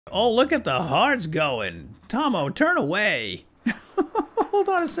Oh, look at the hearts going. Tomo, turn away. Hold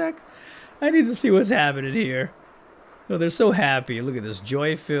on a sec. I need to see what's happening here. Oh, they're so happy. Look at this.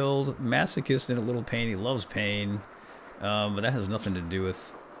 Joy-filled, masochist in a little pain. He loves pain. But that has nothing to do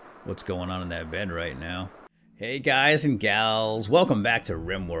with what's going on in that bed right now. Hey guys and gals. Welcome back to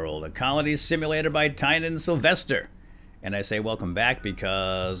RimWorld, a colony simulator by Tynan Sylvester. And I say welcome back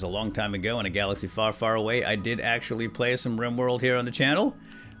because a long time ago in a galaxy far, far away, I did actually play some RimWorld here on the channel.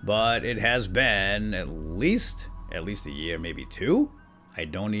 But it has been at least a year, maybe two? I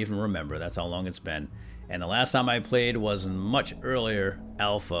don't even remember. That's how long it's been. And the last time I played was in much earlier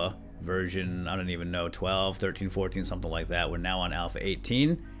alpha version, I don't even know, 12, 13, 14, something like that. We're now on alpha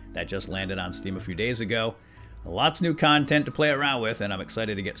 18. That just landed on Steam a few days ago. Lots of new content to play around with, and I'm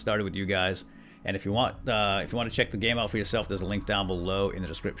excited to get started with you guys. And if you want to check the game out for yourself, there's a link down below in the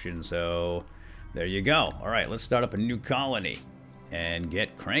description. So there you go. All right, let's start up a new colony and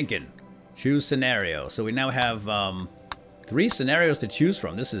get cranking. Choose scenario. So we now have 3 scenarios to choose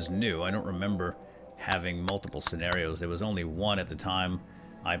from. This is new. I don't remember having multiple scenarios. There was only one at the time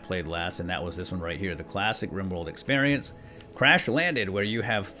I played last, and that was this one right here, the classic RimWorld experience. Crash landed, where you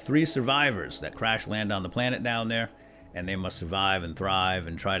have 3 survivors that crash land on the planet down there, and they must survive and thrive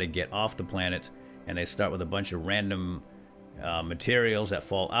and try to get off the planet. And they start with a bunch of random materials that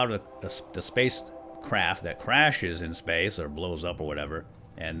fall out of the spacecraft that crashes in space or blows up or whatever,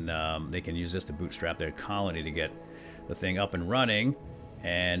 and they can use this to bootstrap their colony to get the thing up and running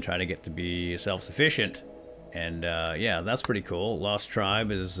and try to get to be self-sufficient. And yeah, that's pretty cool. Lost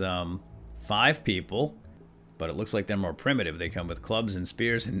Tribe is 5 people, but it looks like they're more primitive. They come with clubs and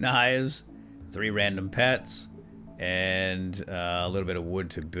spears and knives, 3 random pets, and a little bit of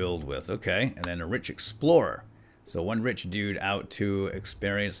wood to build with. Okay, and then a rich explorer. So one rich dude out to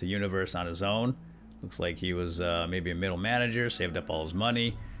experience the universe on his own. Looks like he was maybe a middle manager, saved up all his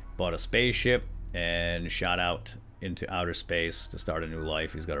money, bought a spaceship, and shot out into outer space to start a new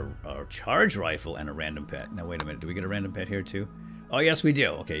life. He's got a charge rifle and a random pet. Now wait a minute, do we get a random pet here too? Oh yes we do.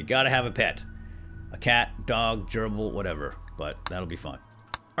 Okay, you gotta have a pet. A cat, dog, gerbil, whatever. But that'll be fun.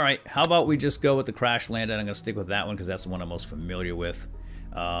 Alright, how about we just go with the crash landed? I'm gonna stick with that one because that's the one I'm most familiar with.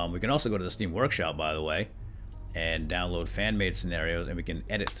 We can also go to the Steam Workshop, by the way, and download fan-made scenarios, and we can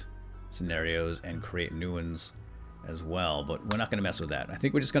edit scenarios and create new ones as well, but we're not going to mess with that. I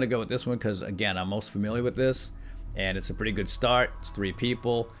think we're just going to go with this one because, again, I'm most familiar with this, and it's a pretty good start. It's 3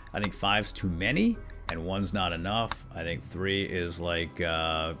 people. I think 5's too many, and 1's not enough. I think 3 is like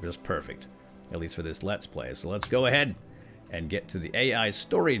just perfect, at least for this Let's Play. So let's go ahead and get to the AI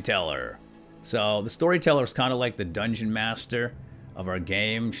storyteller. So the storyteller is kind of like the dungeon master of our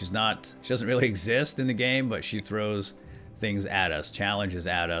game. She doesn't really exist in the game, but she throws things at us, challenges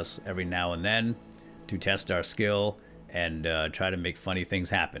at us every now and then to test our skill and try to make funny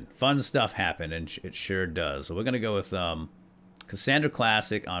things happen. Fun stuff happen, and it sure does. So we're going to go with Cassandra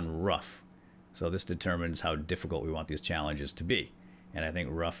Classic on rough. So this determines how difficult we want these challenges to be. And I think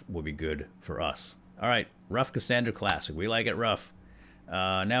rough will be good for us. All right, rough Cassandra Classic. We like it rough.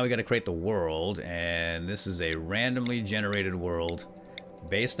 Now we got to create the world, and this is a randomly generated world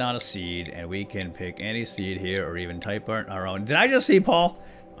based on a seed, and we can pick any seed here or even type our own. Did I just see Paul?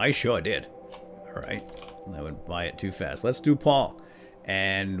 I sure did. All right, I went by it too fast. Let's do Paul,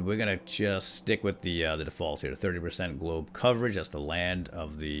 and we're gonna just stick with the defaults here. 30% globe coverage. That's the land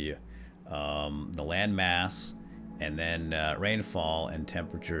of the land mass, and then rainfall and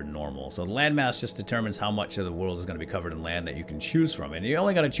temperature normal. So the land mass just determines how much of the world is going to be covered in land that you can choose from, and you're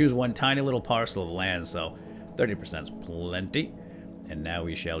only going to choose one tiny little parcel of land, so 30% is plenty. And now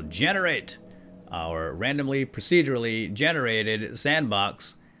we shall generate our randomly, procedurally generated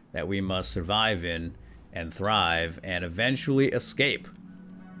sandbox that we must survive in and thrive and eventually escape.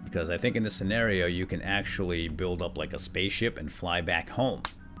 Because I think in this scenario you can actually build up like a spaceship and fly back home.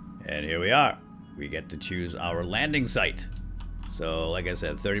 And here we are. We get to choose our landing site. So like I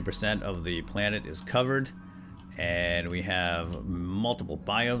said, 30% of the planet is covered, and we have multiple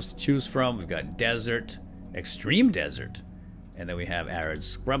biomes to choose from. We've got desert, extreme desert, and then we have arid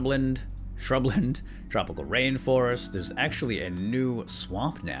shrubland, tropical rainforest. There's actually a new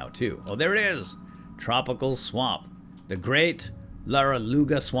swamp now too. Oh, there it is. Tropical swamp. The Great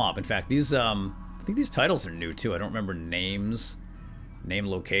Laraluga Swamp. In fact, these I think these titles are new too. I don't remember name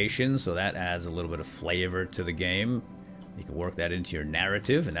locations, so that adds a little bit of flavor to the game. You can work that into your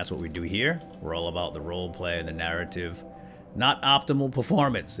narrative, and that's what we do here. We're all about the role play and the narrative, not optimal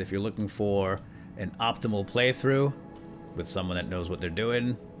performance. If you're looking for an optimal playthrough with someone that knows what they're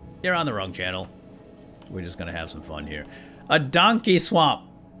doing, you're on the wrong channel. We're just gonna have some fun here. A donkey swamp.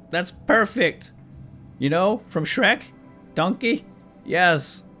 That's perfect. You know, from Shrek? Donkey?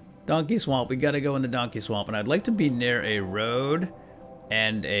 Yes. Donkey Swamp. We gotta go in the Donkey Swamp. And I'd like to be near a road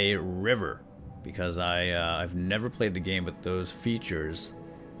and a river. Because I've never played the game with those features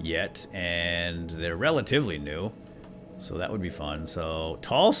yet. And they're relatively new. So that would be fun. So,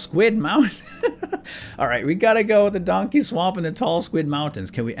 Tall Squid Mountain. Alright, we gotta go with the Donkey Swamp and the Tall Squid Mountains.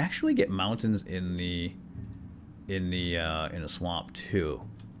 Can we actually get mountains in a swamp too?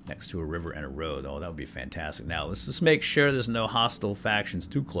 Next to a river and a road. Oh, that would be fantastic. Now, let's just make sure there's no hostile factions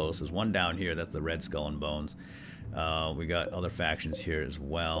too close. There's one down here. That's the Red Skull and Bones. We got other factions here as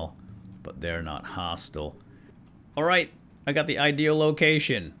well, but they're not hostile. Alright, I got the ideal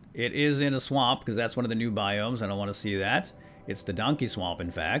location. It is in a swamp, because that's one of the new biomes, and I want to see that. It's the Donkey Swamp, in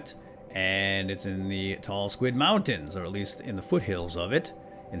fact. And it's in the Tall Squid Mountains, or at least in the foothills of it.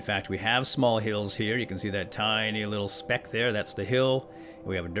 In fact, we have small hills here. You can see that tiny little speck there. That's the hill.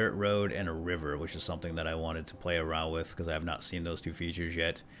 We have a dirt road and a river, which is something that I wanted to play around with, because I have not seen those two features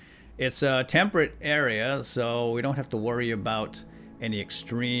yet. It's a temperate area, so we don't have to worry about any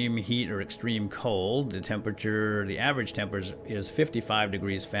extreme heat or extreme cold. The temperature, the average temperature is 55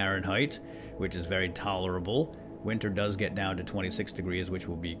 degrees Fahrenheit, which is very tolerable. Winter does get down to 26 degrees, which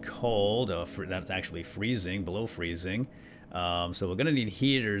will be cold. That's actually freezing, below freezing. So we're going to need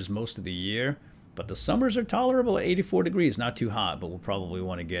heaters most of the year. But the summers are tolerable at 84 degrees. Not too hot, but we'll probably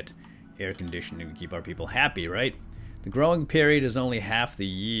want to get air conditioning to keep our people happy, right? The growing period is only half the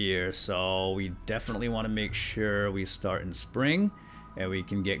year, so we definitely want to make sure we start in spring. And we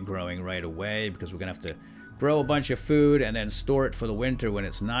can get growing right away, because we're going to have to grow a bunch of food and then store it for the winter when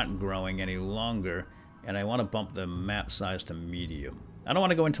it's not growing any longer. And I want to bump the map size to medium. I don't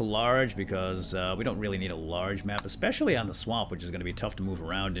want to go into large, because we don't really need a large map, especially on the swamp, which is going to be tough to move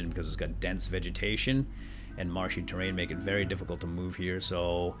around in because it's got dense vegetation and marshy terrain make it very difficult to move here.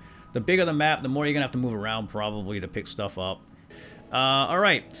 So the bigger the map, the more you're going to have to move around probably to pick stuff up.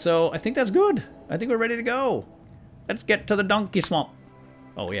 Alright, so I think that's good. I think we're ready to go. Let's get to the Donkey Swamp.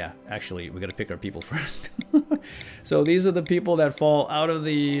 Oh yeah, actually, we gotta pick our people first. So these are the people that fall out of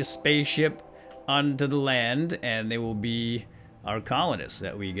the spaceship onto the land, and they will be our colonists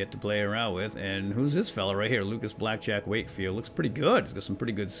that we get to play around with. And who's this fella right here? Lucas Blackjack Wakefield. Looks pretty good. He's got some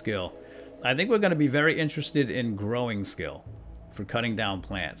pretty good skill. I think we're going to be very interested in growing skill for cutting down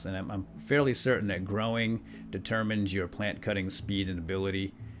plants. And I'm fairly certain that growing determines your plant cutting speed and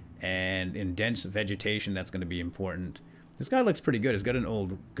ability. And in dense vegetation, that's going to be important. This guy looks pretty good. He's got an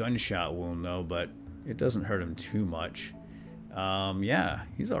old gunshot wound, though, but it doesn't hurt him too much. Yeah,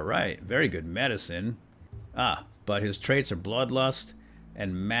 he's alright. Very good medicine. But his traits are bloodlust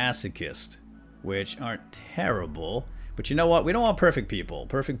and masochist, which aren't terrible. But you know what? We don't want perfect people.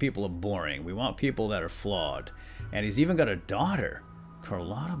 Perfect people are boring. We want people that are flawed. And he's even got a daughter,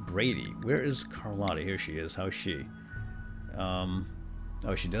 Carlotta Brady. Where is Carlotta? Here she is. How's she? Oh,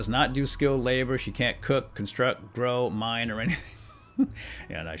 she does not do skilled labor. She can't cook, construct, grow, mine, or anything.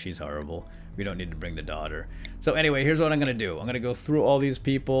 Yeah, no, she's horrible. We don't need to bring the daughter. So anyway, here's what I'm going to do. I'm going to go through all these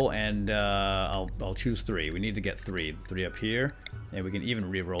people, and I'll choose 3. We need to get 3. 3 up here, and we can even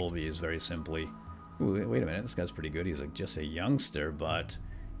re-roll these very simply. Ooh, wait a minute. This guy's pretty good. He's just a youngster, but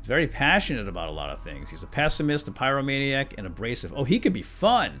he's very passionate about a lot of things. He's a pessimist, a pyromaniac, and abrasive. Oh, he could be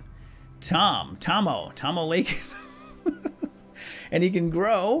fun. Tomo Lake. And he can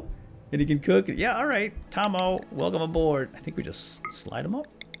grow, and he can cook. Yeah, all right. Tomo, welcome aboard. I think we just slide him up.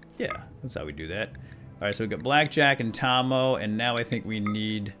 Yeah, that's how we do that. All right, so we've got Blackjack and Tomo, and now I think we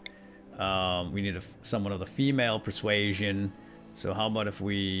need someone of the female persuasion. So how about if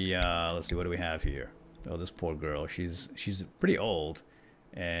we let's see, what do we have here? Oh, this poor girl. She's pretty old,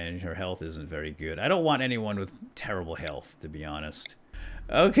 and her health isn't very good. I don't want anyone with terrible health, to be honest.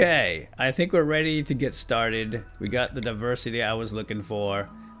 Okay, I think we're ready to get started. We got the diversity I was looking for.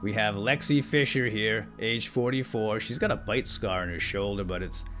 We have Lexi Fisher here, age 44. She's got a bite scar on her shoulder, but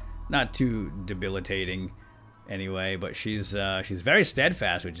it's not too debilitating anyway. But she's very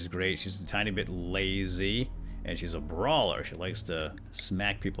steadfast, which is great. She's a tiny bit lazy, and she's a brawler. She likes to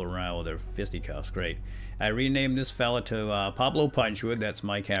smack people around with her fisticuffs. Great. I renamed this fella to Pablo Punchwood. That's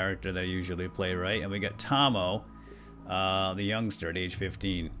my character that I usually play, right? And we got Tomo, the youngster at age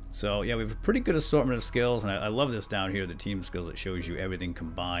 15. So yeah, we have a pretty good assortment of skills, and I love this down here, the team skills that shows you everything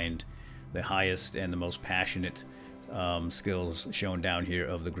combined, the highest and the most passionate skills shown down here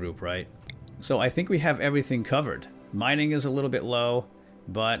of the group, right? So I think we have everything covered. Mining is a little bit low,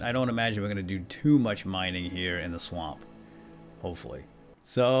 but I don't imagine we're going to do too much mining here in the swamp, hopefully.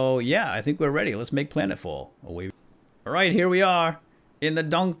 So yeah, I think we're ready. Let's make planetfall. All right, here we are in the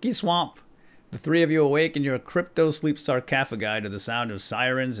Donkey Swamp. The three of you awake in your crypto-sleep sarcophagi to the sound of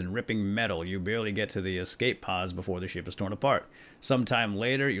sirens and ripping metal. You barely get to the escape pods before the ship is torn apart. Sometime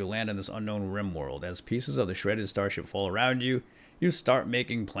later, you land in this unknown RimWorld. As pieces of the shredded starship fall around you, you start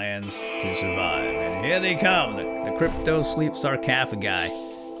making plans to survive. And here they come, the crypto-sleep sarcophagi.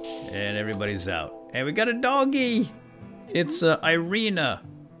 And everybody's out. And we got a doggy! It's Irina,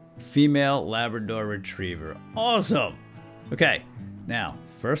 female Labrador Retriever. Awesome! Okay, now,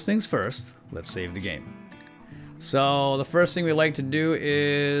 first things first, let's save the game. So, the first thing we like to do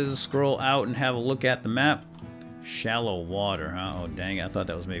is scroll out and have a look at the map. Shallow water, huh? Oh, dang it. I thought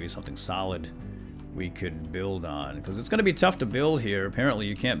that was maybe something solid we could build on. Because it's going to be tough to build here. Apparently,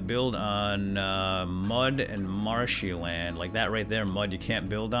 you can't build on mud and marshy land. Like that right there, mud you can't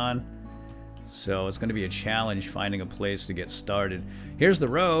build on. So, it's going to be a challenge finding a place to get started. Here's the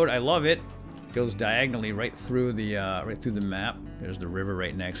road. I love it. It goes diagonally right through the map. There's the river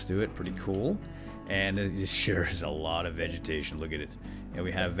right next to it. Pretty cool. And it sure is a lot of vegetation. Look at it. And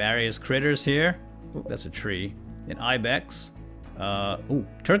we have various critters here. Oh, that's a tree. An ibex. Ooh,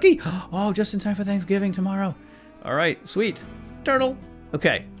 turkey? Oh, just in time for Thanksgiving tomorrow. All right, sweet. Turtle.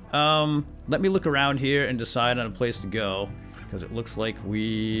 Okay. Let me look around here and decide on a place to go, because it looks like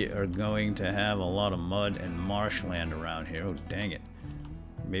we are going to have a lot of mud and marshland around here. Oh, dang it.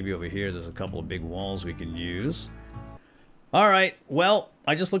 Maybe over here there's a couple of big walls we can use. Alright, well,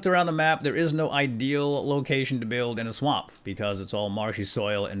 I just looked around the map. There is no ideal location to build in a swamp because it's all marshy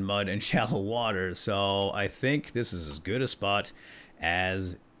soil and mud and shallow water. So I think this is as good a spot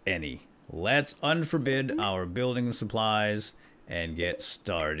as any. Let's unforbid our building supplies and get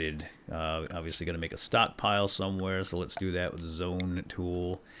started. Obviously going to make a stockpile somewhere, so let's do that with the zone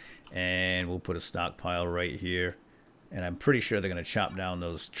tool. And we'll put a stockpile right here. And I'm pretty sure they're going to chop down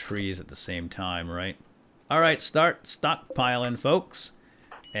those trees at the same time, right? Alright, start stockpiling, folks.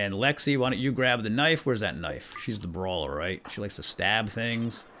 And Lexi, why don't you grab the knife? Where's that knife? She's the brawler, right? She likes to stab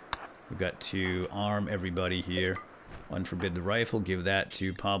things. We've got to arm everybody here. Unforbid the rifle, give that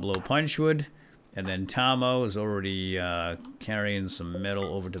to Pablo Punchwood. And then Tomo is already carrying some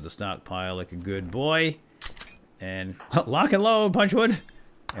metal over to the stockpile like a good boy. And lock and load, Punchwood.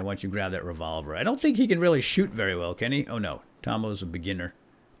 And once you grab that revolver. I don't think he can really shoot very well, can he? Oh no, Tomo's a beginner.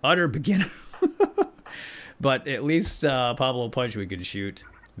 Utter beginner. But at least Pablo Punchwood can shoot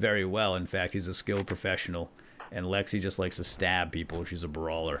very well. In fact, he's a skilled professional. And Lexi just likes to stab people. She's a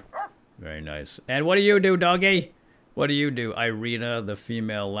brawler. Very nice. And what do you do, doggy? What do you do? Irina, the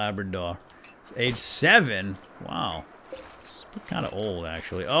female Labrador. Age 7? Wow. It's kind of old,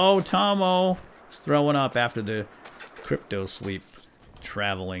 actually. Oh, Tomo is throwing up after the crypto sleep.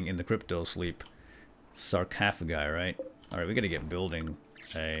 Traveling in the crypto sleep sarcophagi, right? All right, we got to get building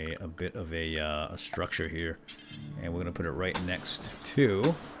a bit of a structure here, and we're gonna put it right next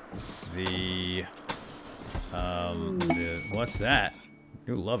to the what's that?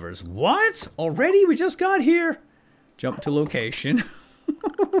 New lovers. What? Already? We just got here. Jump to location.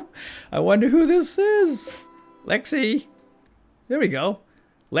 I wonder who this is. Lexi. There we go.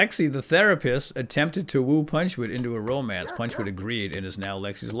 Lexi, the therapist, attempted to woo Punchwood into a romance. Punchwood agreed and is now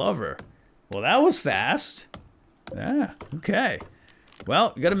Lexi's lover. Well, that was fast. Ah, okay.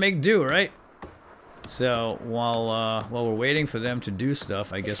 Well, you gotta make do, right? So, while we're waiting for them to do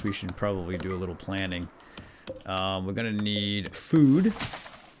stuff, I guess we should probably do a little planning. We're gonna need food.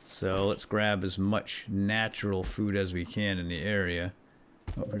 So, let's grab as much natural food as we can in the area.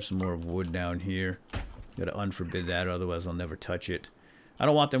 Oh, there's some more wood down here. Gotta unforbid that, otherwise I'll never touch it. I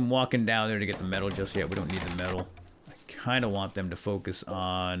don't want them walking down there to get the metal just yet. We don't need the metal. I kind of want them to focus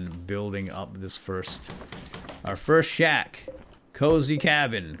on building up this our first shack. Cozy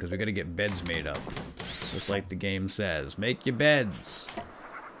cabin, because we got to get beds made up. Just like the game says. Make your beds.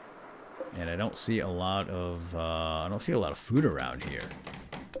 And I don't see a lot of food around here.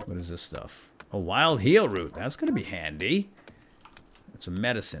 What is this stuff? A wild heel root. That's going to be handy. It's a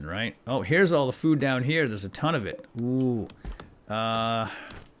medicine, right? Oh, here's all the food down here. There's a ton of it. Ooh. Yeah,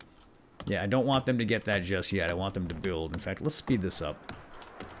 I don't want them to get that just yet. I want them to build. In fact, let's speed this up.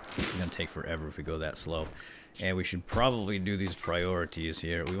 It's going to take forever if we go that slow. And we should probably do these priorities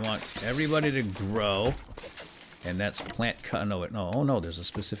here. We want everybody to grow. And that's plant cut. No, no, oh no, there's a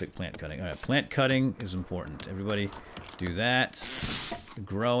specific plant cutting. All right, plant cutting is important. Everybody do that. The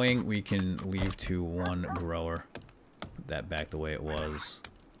growing, we can leave to one grower. Put that back the way it was.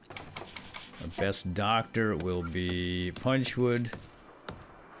 Our best doctor will be Punchwood.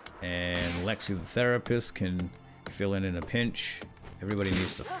 And Lexi the therapist can fill in a pinch. Everybody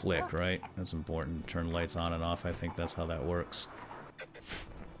needs to flick, right? That's important. Turn lights on and off. I think that's how that works.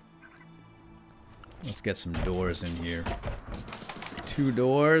 Let's get some doors in here. 2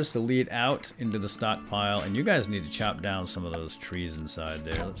 doors to lead out into the stockpile. And you guys need to chop down some of those trees inside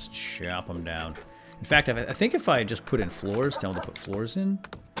there. Let's chop them down. In fact, I think if I just put in floors, tell them to put floors in,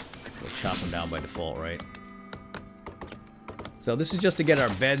 we'll chop them down by default, right? So this is just to get our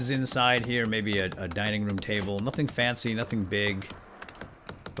beds inside here, maybe a dining room table. Nothing fancy, nothing big.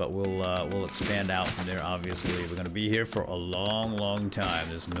 But we'll expand out from there, obviously. We're going to be here for a long, long time.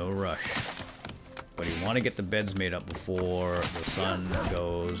 There's no rush. But you want to get the beds made up before the sun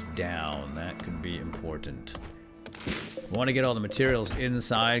goes down. That could be important. We want to get all the materials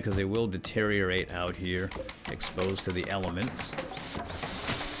inside because they will deteriorate out here, exposed to the elements.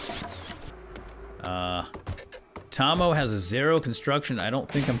 Tomo has a 0 construction. I don't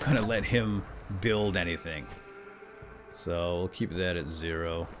think I'm going to let him build anything. So we'll keep that at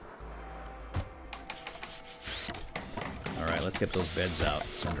 0. Alright, let's get those beds out.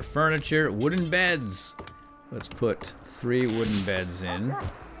 It's under furniture. Wooden beds. Let's put 3 wooden beds in. 1.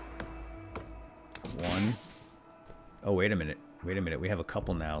 Oh, wait a minute. Wait a minute. We have a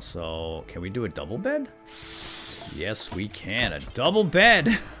couple now. So can we do a double bed? Yes, we can. A double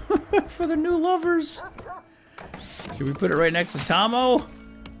bed for the new lovers. Should we put it right next to Tomo?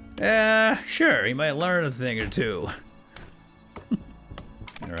 Sure. He might learn a thing or two.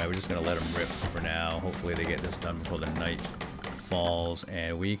 Alright, we're just going to let them rip for now. Hopefully they get this done before the night falls.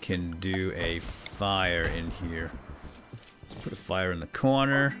 And we can do a fire in here. Let's put a fire in the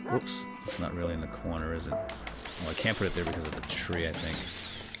corner. Whoops. It's not really in the corner, is it? Well, I can't put it there because of the tree, I think.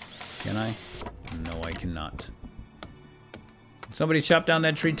 Can I? No, I cannot. Somebody chop down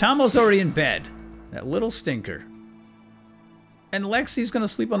that tree. Tomo's already in bed. That little stinker. And Lexi's going to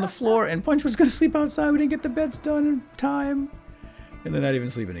sleep on the floor. And Punch was going to sleep outside. We didn't get the beds done in time. And they're not even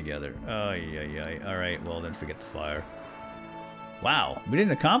sleeping together. Alright, well then forget the fire. Wow, we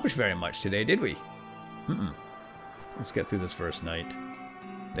didn't accomplish very much today, did we? Let's get through this first night.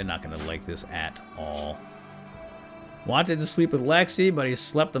 They're not going to like this at all. Wanted to sleep with Lexi, but he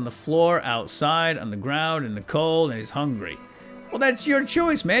slept on the floor, outside, on the ground, in the cold, and he's hungry. Well, that's your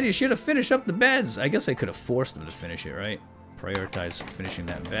choice, man. You should have finished up the beds. I guess I could have forced him to finish it, right? Prioritize finishing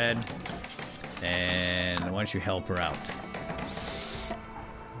that bed. And why don't you help her out?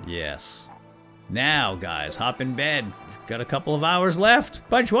 Yes. Now, guys, hop in bed. Got a couple of hours left.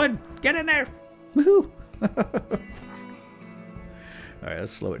 Punchwood, get in there. Woohoo! Alright,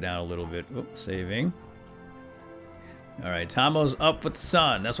 let's slow it down a little bit. Oops, saving. Alright, Tomo's up with the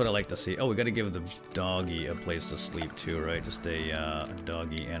sun. That's what I like to see. Oh, we gotta give the doggy a place to sleep too, right? Just a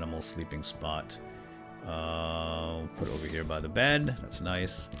doggy animal sleeping spot. Put it over here by the bed. That's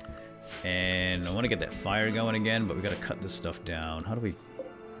nice. And I want to get that fire going again, but we gotta cut this stuff down. How do we...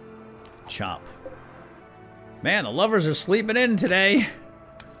 chop? Man, the lovers are sleeping in today.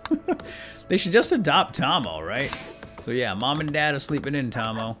 They should just adopt Tomo, right? So yeah, mom and dad are sleeping in,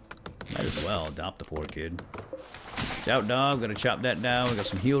 Tomo. Might as well adopt the poor kid. Shout dog, gotta chop that down. We got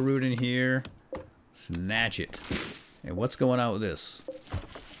some heel root in here. Snatch it. Hey, what's going on with this?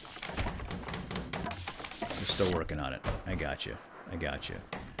 We're still working on it. I got you. I got you.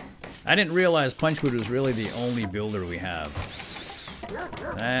 I didn't realize Punchwood was really the only builder we have.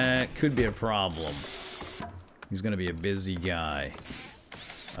 That could be a problem. He's gonna be a busy guy.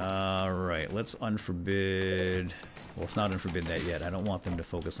 Alright, let's unforbid... Well, let's not unforbid that yet. I don't want them to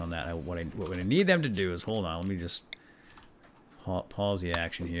focus on that. What I need them to do is... Hold on, let me just pause the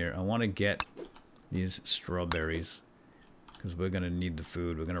action here. I want to get these strawberries. Because we're gonna need the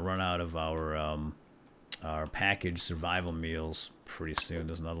food. We're gonna run out of our packaged survival meals pretty soon.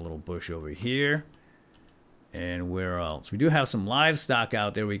 There's another little bush over here. And where else? We do have some livestock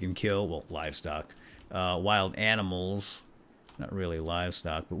out there we can kill. Well, livestock. Wild animals. Not really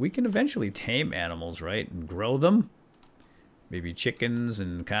livestock, but we can eventually tame animals, right? And grow them. Maybe chickens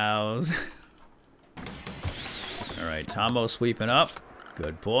and cows. Alright, Tomo sweeping up.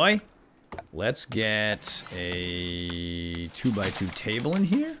 Good boy. Let's get a 2x2 table in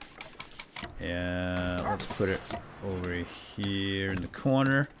here. Let's put it over here in the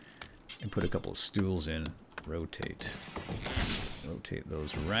corner. And put a couple of stools in. Rotate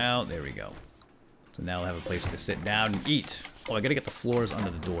those around. There we go. So now I'll have a place to sit down and eat. Oh, I gotta get the floors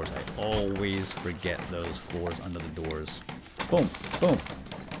under the doors. I always forget those floors under the doors. Boom, boom.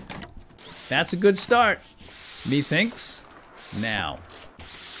 That's a good start, methinks. Now,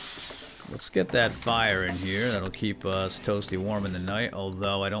 let's get that fire in here. That'll keep us toasty warm in the night,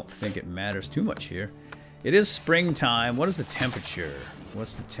 although I don't think it matters too much here. It is springtime. What is the temperature?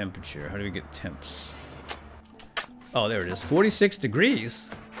 What's the temperature? How do we get temps? Oh, there it is. 46 degrees.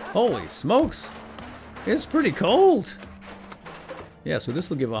 Holy smokes. It's pretty cold. Yeah, so this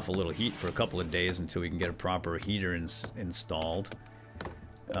will give off a little heat for a couple of days until we can get a proper heater installed.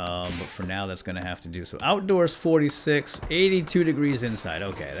 But for now, that's going to have to do. So outdoors 46, 82 degrees inside.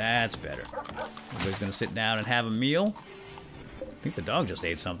 Okay, that's better. Everybody's going to sit down and have a meal. I think the dog just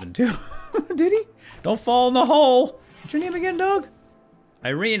ate something too. Did he? Don't fall in the hole. What's your name again, dog?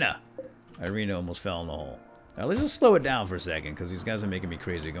 Irina. Irina almost fell in the hole. Now, let's just slow it down for a second, because these guys are making me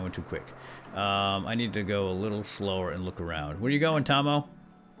crazy, going too quick. I need to go a little slower and look around. Where are you going, Tomo?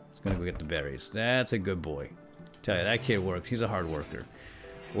 He's going to go get the berries. That's a good boy. Tell you, that kid works. He's a hard worker.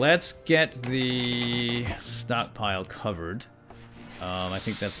 Let's get the stockpile covered. I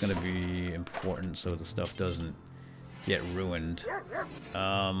think that's going to be important so the stuff doesn't get ruined.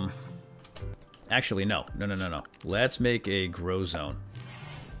 Actually, no. No. Let's make a grow zone.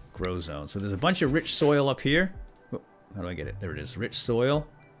 Grow zone. So there's a bunch of rich soil up here. Oh, how do I get it? There it is. Rich soil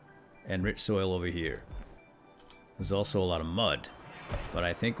and rich soil over here. There's also a lot of mud. But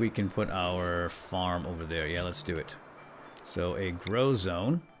I think we can put our farm over there. Yeah, let's do it. So a grow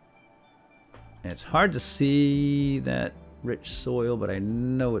zone. And it's hard to see that rich soil, but I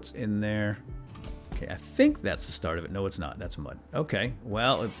know it's in there. Okay, I think that's the start of it. No, it's not. That's mud. Okay,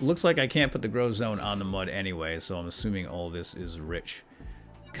 well, it looks like I can't put the grow zone on the mud anyway, so I'm assuming all this is rich.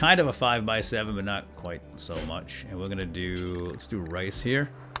 Kind of a 5x7, but not quite so much. And we're going to do, let's do rice here.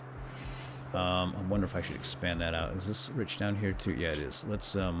 I wonder if I should expand that out. Is this rich down here too? Yeah, it is.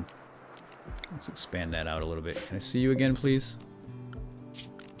 Let's expand that out a little bit. Can I see you again, please?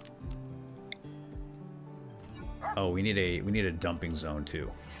 Oh, we need a dumping zone too.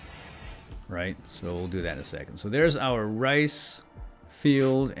 Right? So we'll do that in a second. So there's our rice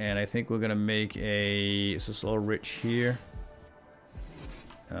field, and I think we're gonna make a, is this all rich here?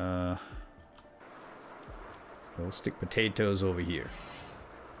 We'll stick potatoes over here.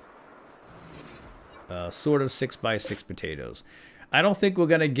 Sort of 6x6 potatoes. I don't think we're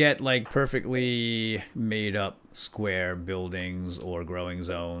gonna get like perfectly made up square buildings or growing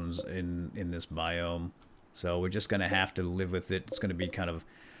zones in this biome. So we're just gonna have to live with it. It's gonna be kind of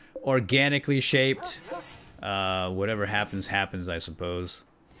organically shaped. Whatever happens, happens, I suppose.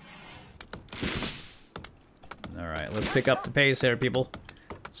 Alright, let's pick up the pace here, people.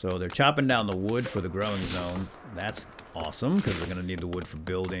 So they're chopping down the wood for the growing zone. That's awesome, because we're gonna need the wood for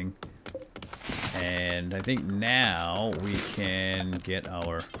building. And I think now we can get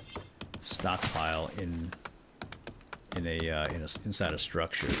our stockpile inside a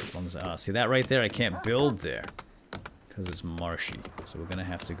structure. As long as, see that right there? I can't build there because it's marshy. So we're gonna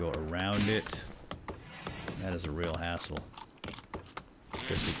have to go around it. That is a real hassle.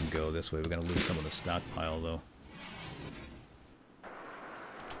 Guess we can go this way. We're gonna lose some of the stockpile though.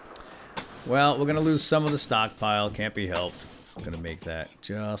 Well, we're gonna lose some of the stockpile. Can't be helped. I'm gonna make that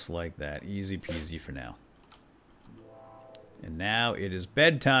just like that. Easy peasy for now. And now it is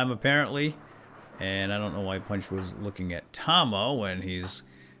bedtime apparently. And I don't know why Punch was looking at Tomo when he's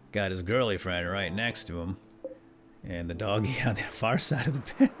got his girly friend right next to him. And the doggy on the far side of the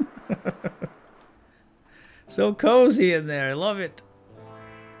pen. So cozy in there. I love it.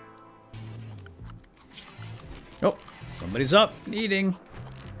 Oh, somebody's up and eating.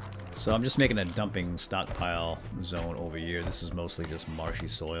 So I'm just making a dumping stockpile zone over here. This is mostly just marshy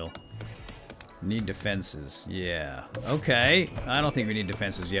soil. Need defenses. Yeah. Okay. I don't think we need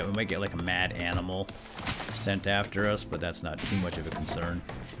defenses yet. We might get like a mad animal sent after us, but that's not too much of a concern.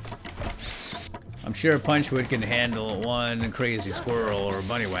 I'm sure Punchwood can handle one crazy squirrel or a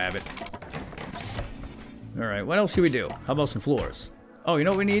bunny rabbit. Alright, what else should we do? How about some floors? Oh, you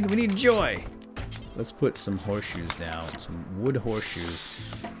know what we need? We need joy! Let's put some horseshoes down. Some wood horseshoes.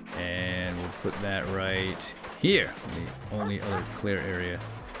 And we'll put that right here. The only other clear area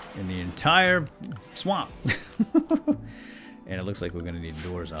in the entire swamp. And it looks like we're going to need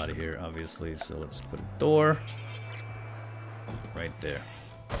doors out of here, obviously. So let's put a door right there.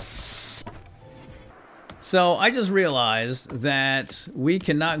 So I just realized that we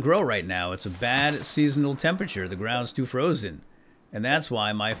cannot grow right now. It's a bad seasonal temperature. The ground's too frozen. And that's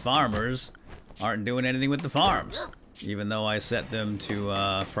why my farmers aren't doing anything with the farms. Even though I set them to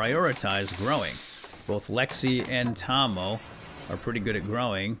prioritize growing. Both Lexi and Tomo are pretty good at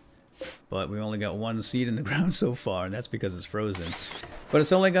growing. But we only got one seed in the ground so far. And that's because it's frozen. But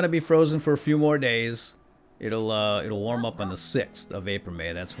it's only going to be frozen for a few more days. It'll warm up on the 6th of April,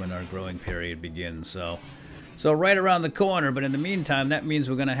 May. That's when our growing period begins. So right around the corner. But in the meantime, that means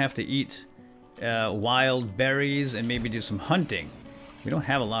we're going to have to eat wild berries and maybe do some hunting. We don't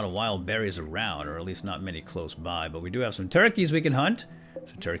have a lot of wild berries around, or at least not many close by. But we do have some turkeys we can hunt.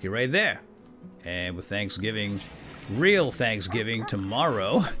 There's a turkey right there. And with Thanksgiving, real Thanksgiving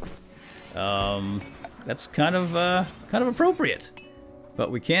tomorrow, that's kind of appropriate. But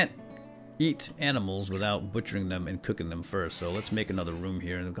we can't eat animals without butchering them and cooking them first. So let's make another room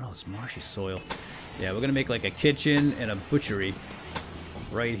here. And we've got all this marshy soil. Yeah, we're going to make like a kitchen and a butchery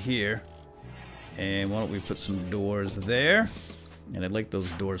right here. And why don't we put some doors there? And I'd like those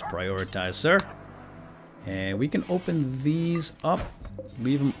doors prioritized, sir. And we can open these up.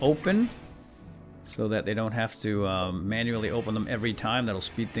 Leave them open so that they don't have to manually open them every time. That'll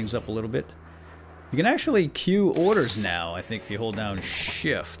speed things up a little bit. You can actually queue orders now, I think, if you hold down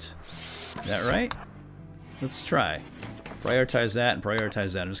Shift. Is that right? Let's try. Prioritize that and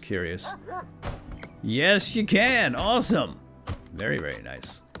prioritize that. I'm just curious. Yes, you can. Awesome. Very, very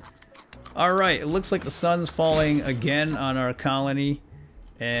nice. Alright, it looks like the sun's falling again on our colony.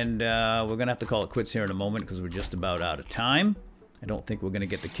 And we're going to have to call it quits here in a moment because we're just about out of time. I don't think we're going to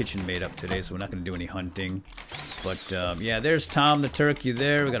get the kitchen made up today, so we're not going to do any hunting. But, yeah, there's Tom the turkey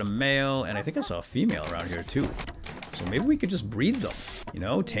there. We got a male, and I think I saw a female around here, too. So maybe we could just breed them. You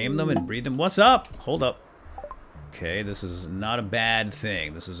know, tame them and breed them. What's up? Hold up. Okay, this is not a bad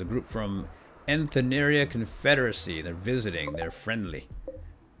thing. This is a group from Entheneria Confederacy. They're visiting. They're friendly.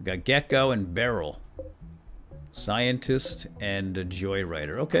 We got Gecko and Beryl. Scientist and a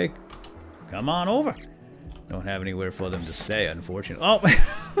joyrider. Okay, come on over. Don't have anywhere for them to stay, unfortunately.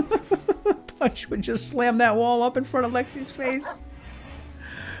 Oh, Punch would just slam that wall up in front of Lexi's face.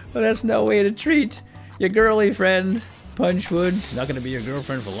 Well, that's no way to treat your girly friend, Punchwood. She's not going to be your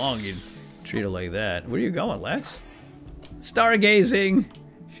girlfriend for long. You'd treat her like that. Where are you going, Lex? Stargazing.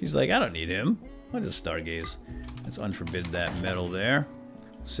 She's like, I don't need him. I'll just stargaze. Let's unforbid that metal there.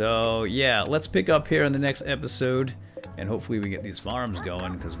 So, yeah, let's pick up here in the next episode. And hopefully we get these farms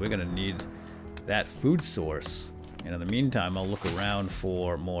going, because we're going to need that food source. And in the meantime, I'll look around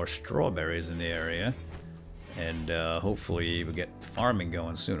for more strawberries in the area. And hopefully we'll get farming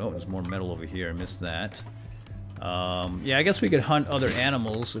going soon. Oh, there's more metal over here. I missed that. Yeah, I guess we could hunt other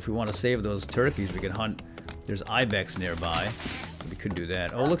animals. If we want to save those turkeys, we could hunt. There's ibex nearby. We could do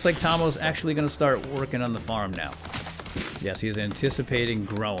that. Oh, looks like Tomo's actually going to start working on the farm now. Yes, he is anticipating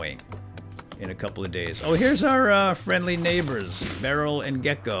growing in a couple of days. Oh, here's our friendly neighbors, Beryl and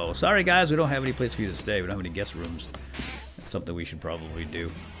Gecko. Sorry, guys, we don't have any place for you to stay. We don't have any guest rooms. That's something we should probably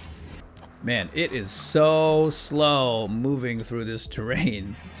do. Man, it is so slow moving through this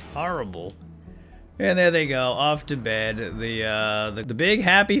terrain. It's horrible. And there they go, off to bed. The big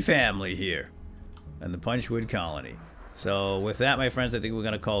happy family here. And the Punchwood colony. So with that, my friends, I think we're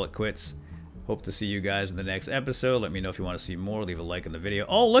going to call it quits. Hope to see you guys in the next episode. Let me know if you want to see more. Leave a like in the video.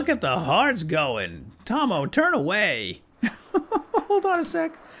 Oh, look at the hearts going. Tomo, turn away. Hold on a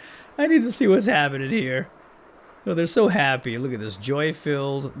sec. I need to see what's happening here. Oh, they're so happy. Look at this.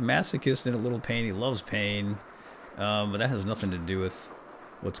 Joy-filled, masochist in a little pain. He loves pain. But that has nothing to do with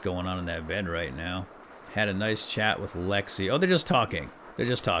what's going on in that bed right now. Had a nice chat with Lexi. Oh, they're just talking. They're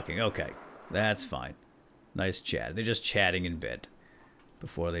just talking. Okay. That's fine. Nice chat. They're just chatting in bed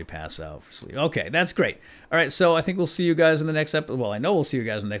before they pass out for sleep. Okay, that's great. All right, so I think we'll see you guys in the next episode. Well, I know we'll see you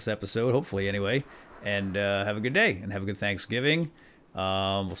guys in the next episode, hopefully anyway. And have a good day and have a good Thanksgiving.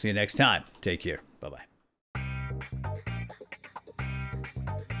 We'll see you next time. Take care. Bye-bye.